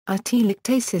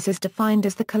Atelectasis is defined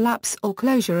as the collapse or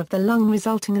closure of the lung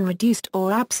resulting in reduced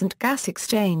or absent gas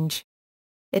exchange.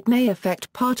 It may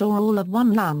affect part or all of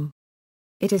one lung.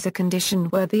 It is a condition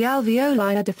where the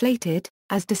alveoli are deflated,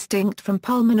 as distinct from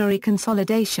pulmonary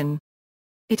consolidation.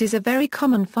 It is a very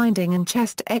common finding in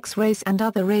chest X-rays and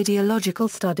other radiological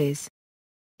studies.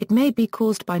 It may be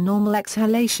caused by normal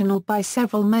exhalation or by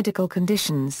several medical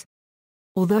conditions.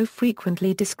 Although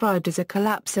frequently described as a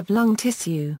collapse of lung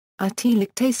tissue,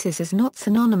 atelectasis is not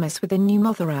synonymous with a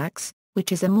pneumothorax,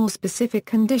 which is a more specific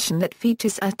condition that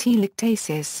features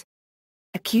atelectasis.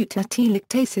 Acute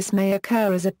atelectasis may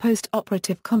occur as a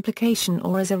post-operative complication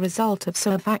or as a result of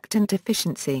surfactant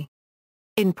deficiency.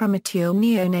 In premature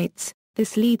neonates,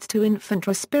 this leads to infant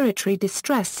respiratory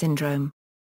distress syndrome.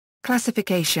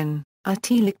 Classification: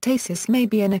 atelectasis may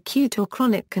be an acute or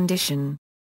chronic condition.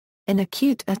 In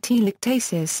acute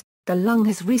atelectasis, the lung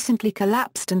has recently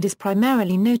collapsed and is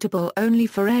primarily notable only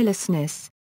for airlessness.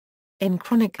 In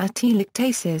chronic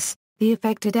atelectasis, the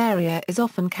affected area is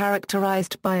often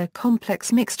characterized by a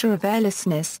complex mixture of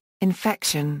airlessness,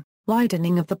 infection,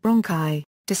 widening of the bronchi,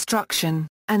 destruction,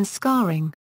 and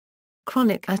scarring.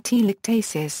 Chronic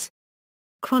atelectasis.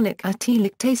 Chronic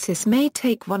atelectasis may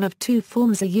take one of two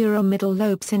forms: a middle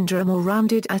lobe syndrome or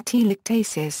rounded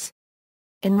atelectasis.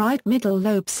 In right middle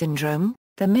lobe syndrome,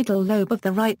 the middle lobe of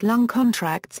the right lung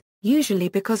contracts, usually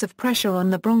because of pressure on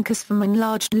the bronchus from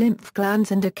enlarged lymph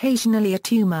glands and occasionally a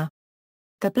tumor.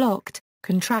 The blocked,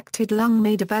 contracted lung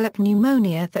may develop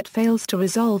pneumonia that fails to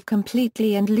resolve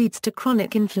completely and leads to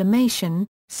chronic inflammation,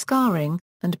 scarring,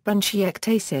 and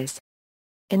bronchiectasis.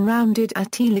 In rounded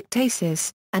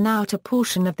atelectasis, an outer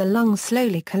portion of the lung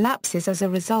slowly collapses as a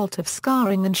result of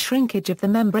scarring and shrinkage of the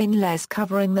membrane layers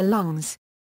covering the lungs.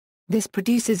 This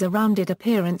produces a rounded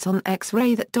appearance on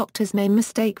X-ray that doctors may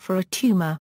mistake for a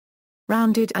tumor.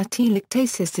 Rounded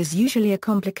atelectasis is usually a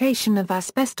complication of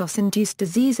asbestos-induced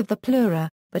disease of the pleura,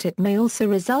 but it may also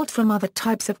result from other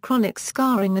types of chronic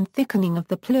scarring and thickening of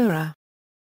the pleura.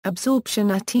 Absorption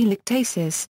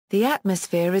atelectasis: the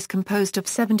atmosphere is composed of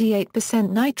 78%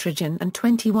 nitrogen and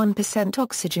 21%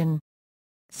 oxygen.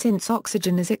 Since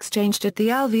oxygen is exchanged at the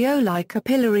alveoli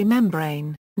capillary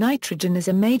membrane, nitrogen is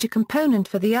a major component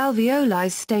for the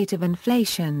alveoli's state of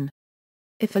inflation.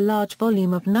 If a large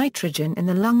volume of nitrogen in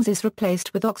the lungs is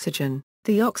replaced with oxygen,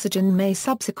 the oxygen may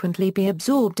subsequently be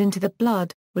absorbed into the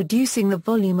blood, reducing the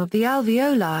volume of the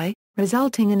alveoli,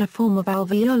 resulting in a form of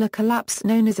alveolar collapse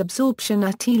known as absorption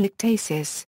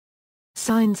atelectasis.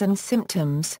 Signs and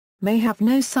symptoms: may have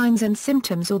no signs and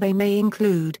symptoms, or they may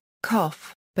include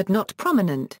cough, but not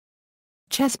prominent,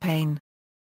 chest pain,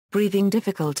 breathing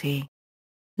difficulty,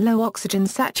 low oxygen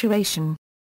saturation,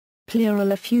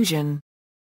 pleural effusion,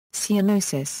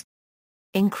 cyanosis,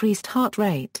 increased heart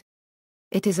rate.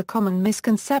 It is a common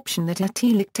misconception that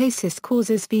atelectasis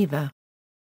causes fever.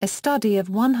 A study of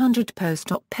 100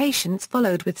 post-op patients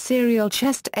followed with serial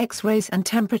chest X-rays and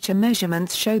temperature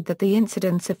measurements showed that the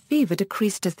incidence of fever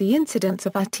decreased as the incidence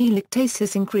of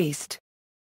atelectasis increased.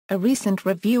 A recent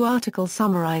review article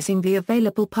summarizing the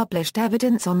available published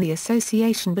evidence on the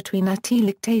association between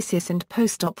atelectasis and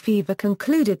post-op fever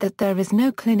concluded that there is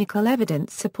no clinical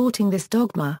evidence supporting this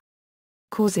dogma.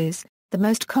 Causes: the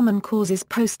most common cause is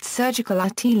post-surgical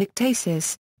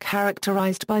atelectasis,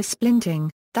 characterized by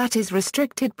splinting, that is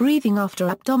restricted breathing after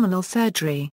abdominal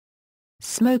surgery.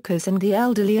 Smokers and the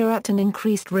elderly are at an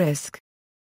increased risk.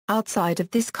 Outside of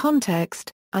this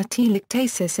context,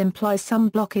 atelectasis implies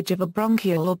some blockage of a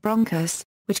bronchiole or bronchus,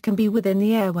 which can be within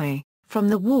the airway, from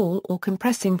the wall, or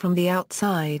compressing from the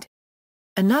outside.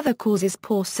 Another cause is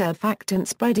poor surfactant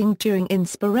spreading during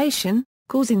inspiration,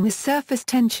 causing the surface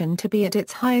tension to be at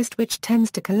its highest, which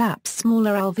tends to collapse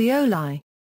smaller alveoli.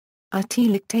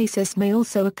 Atelectasis may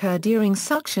also occur during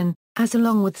suction, as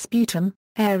along with sputum,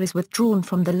 air is withdrawn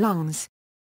from the lungs.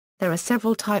 There are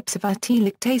several types of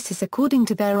atelectasis according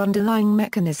to their underlying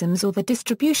mechanisms or the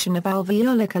distribution of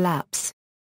alveolar collapse.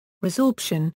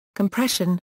 Resorption,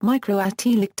 compression,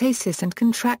 microatelectasis and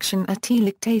contraction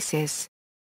atelectasis.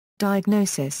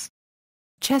 Diagnosis: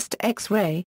 chest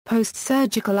X-ray,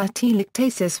 post-surgical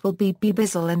atelectasis will be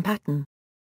B-basal in pattern.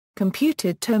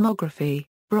 Computed tomography,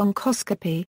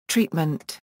 bronchoscopy.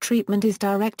 Treatment: treatment is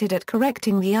directed at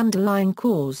correcting the underlying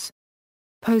cause.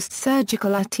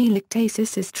 Post-surgical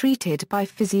atelectasis is treated by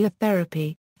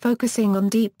physiotherapy, focusing on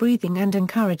deep breathing and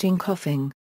encouraging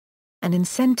coughing. An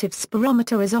incentive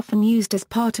spirometer is often used as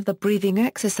part of the breathing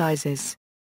exercises.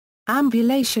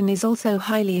 Ambulation is also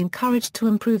highly encouraged to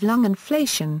improve lung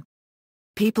inflation.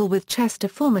 People with chest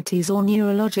deformities or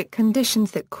neurologic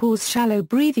conditions that cause shallow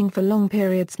breathing for long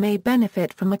periods may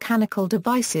benefit from mechanical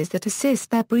devices that assist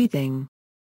their breathing.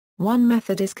 One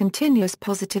method is continuous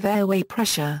positive airway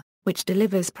pressure, which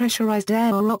delivers pressurized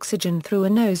air or oxygen through a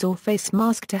nose or face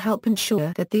mask to help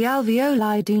ensure that the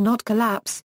alveoli do not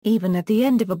collapse, even at the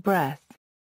end of a breath.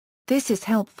 This is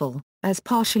helpful, as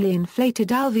partially inflated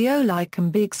alveoli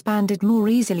can be expanded more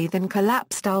easily than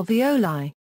collapsed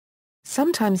alveoli.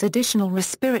 Sometimes additional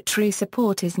respiratory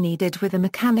support is needed with a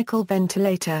mechanical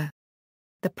ventilator.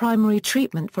 The primary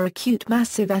treatment for acute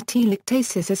massive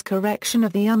atelectasis is correction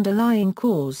of the underlying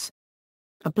cause.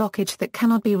 A blockage that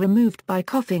cannot be removed by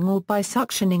coughing or by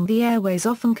suctioning the airways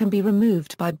often can be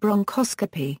removed by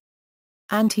bronchoscopy.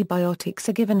 Antibiotics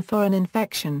are given for an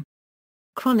infection.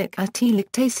 Chronic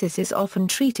atelectasis is often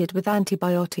treated with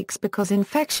antibiotics because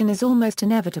infection is almost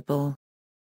inevitable.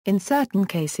 In certain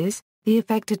cases, the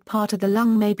affected part of the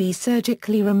lung may be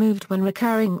surgically removed when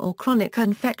recurring or chronic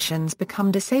infections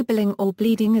become disabling or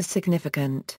bleeding is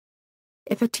significant.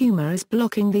 If a tumor is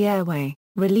blocking the airway,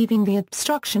 relieving the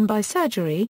obstruction by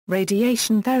surgery,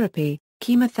 radiation therapy,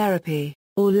 chemotherapy,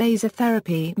 or laser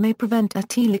therapy may prevent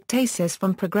atelectasis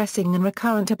from progressing and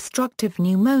recurrent obstructive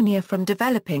pneumonia from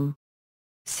developing.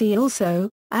 See also,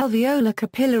 alveolar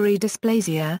capillary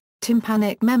dysplasia,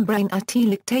 tympanic membrane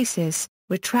atelectasis.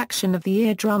 Retraction of the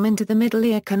eardrum into the middle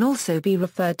ear can also be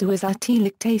referred to as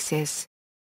atelectasis.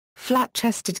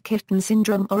 Flat-chested kitten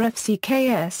syndrome or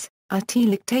FCKS,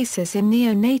 atelectasis in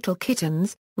neonatal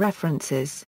kittens,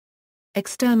 references.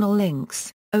 External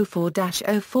links,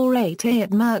 04-048A at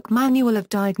Merck Manual of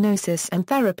Diagnosis and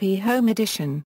Therapy Home Edition.